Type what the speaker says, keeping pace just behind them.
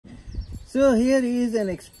So here is an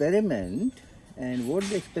experiment, and what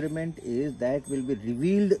the experiment is, that will be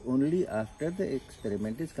revealed only after the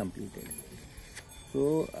experiment is completed.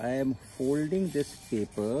 So I am folding this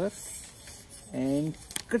paper and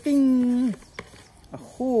cutting a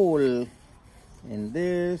hole in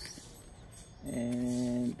this,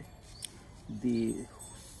 and the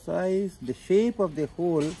size, the shape of the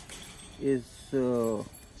hole is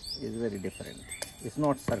very different. It's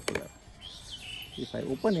not circular. If I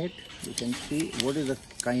open it, you can see what is the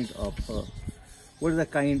kind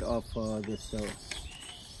of this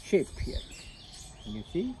shape here. Can you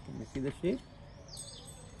see? Can you see the shape?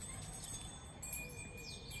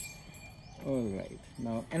 All right.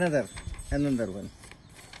 Now another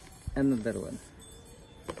one.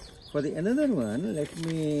 For the another one, let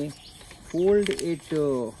me fold it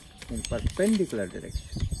in perpendicular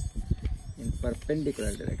direction.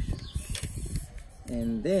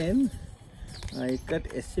 And then I cut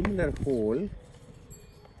a similar hole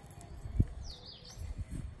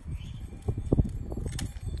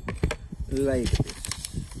like this.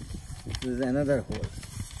 This is another hole.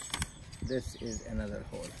 This is another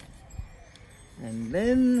hole. And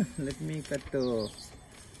then let me cut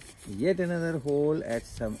yet another hole at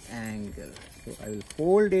some angle. So I will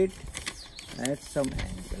fold it at some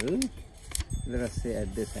angle. Let us say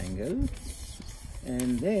at this angle.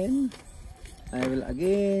 And then I will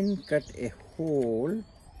again cut a hole,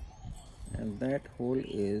 and that hole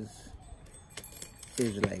is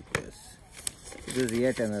like this. It is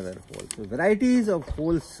yet another hole. So varieties of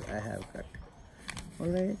holes I have cut.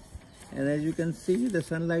 Alright, and as you can see, the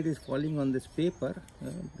sunlight is falling on this paper.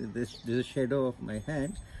 This is a shadow of my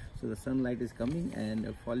hand, so the sunlight is coming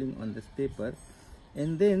and falling on this paper.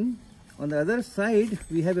 And then on the other side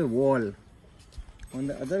we have a wall. And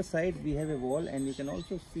you can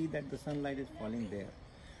also see that the sunlight is falling there.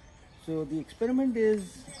 So the experiment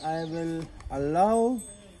is, I will allow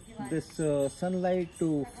this sunlight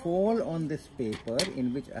to fall on this paper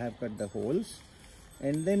in which I have cut the holes,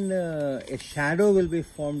 and then a shadow will be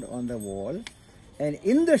formed on the wall, and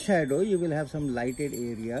in the shadow you will have some lighted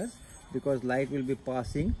areas because light will be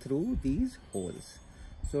passing through these holes.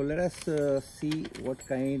 So let us see what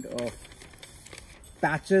kind of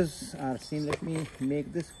patches are seen. Let me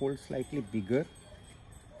make this hole slightly bigger.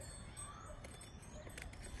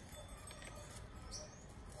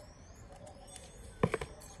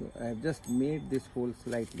 So I have just made this hole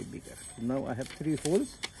slightly bigger. Now I have 3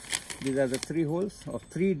 holes. These are the 3 holes of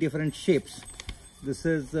 3 different shapes. This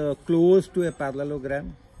is close to a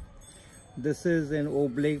parallelogram. This is an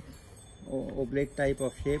oblate type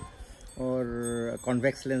of shape, or a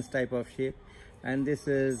convex lens type of shape, and this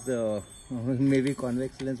is maybe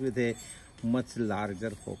convex lens with a much larger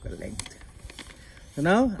focal length. So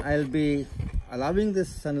now I'll be allowing this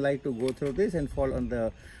sunlight to go through this and fall on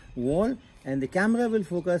the wall, and the camera will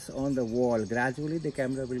focus on the wall. Gradually the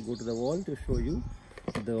camera will go to the wall to show you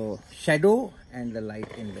the shadow and the light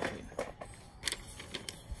in between.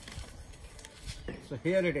 So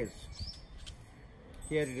here it is.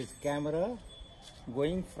 Here it is, camera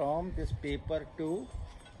going from this paper to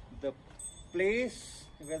the place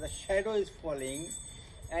where the shadow is falling,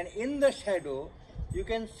 and in the shadow you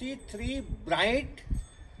can see 3 bright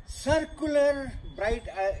circular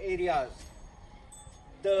areas.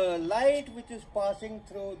 The light which is passing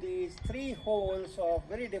through these 3 holes of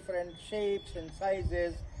very different shapes and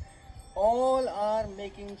sizes, all are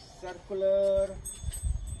making circular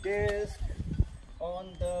disc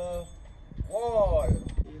on the wall.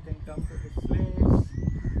 You can come to this place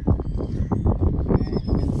and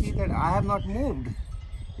you can see that I have not moved.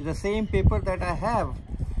 It's the same paper that I have,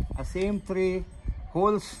 the same 3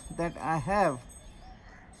 holes that I have.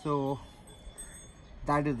 So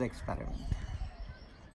that is the experiment.